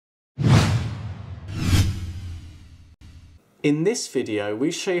In this video,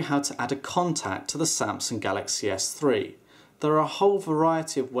 we show you how to add a contact to the Samsung Galaxy S3. There are a whole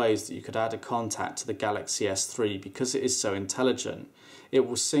variety of ways that you could add a contact to the Galaxy S3 because it is so intelligent. It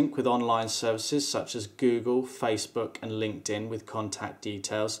will sync with online services such as Google, Facebook and LinkedIn with contact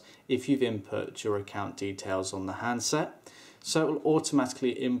details if you've input your account details on the handset. So it will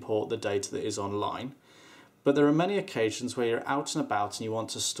automatically import the data that is online. But there are many occasions where you're out and about and you want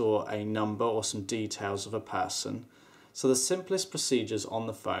to store a number or some details of a person. So the simplest procedures on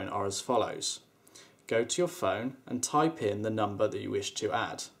the phone are as follows. Go to your phone and type in the number that you wish to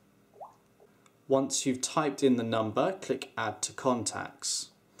add. Once you've typed in the number, click Add to Contacts.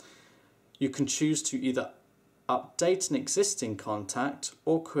 You can choose to either update an existing contact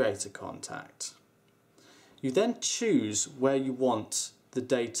or create a contact. You then choose where you want the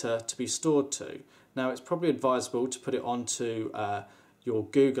data to be stored to. Now it's probably advisable to put it onto your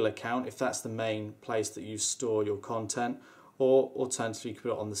Google account if that's the main place that you store your content, or alternatively you can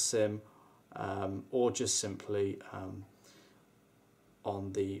put it on the SIM or just simply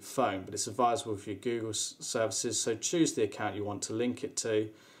on the phone, but it's advisable for your Google services. So choose the account you want to link it to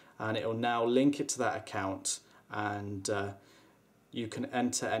and it will now link it to that account, and you can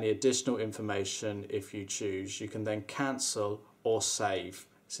enter any additional information if you choose. You can then cancel or save.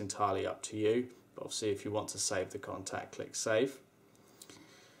 It's entirely up to you, but obviously if you want to save the contact, click Save.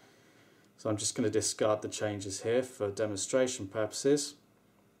 So I'm just going to discard the changes here for demonstration purposes.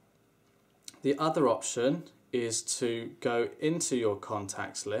 The other option is to go into your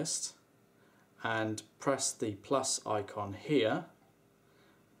contacts list and press the plus icon here,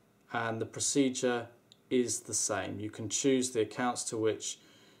 and the procedure is the same. You can choose the accounts to which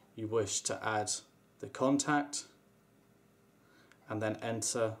you wish to add the contact and then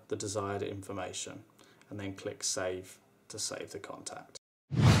enter the desired information and then click Save to save the contact.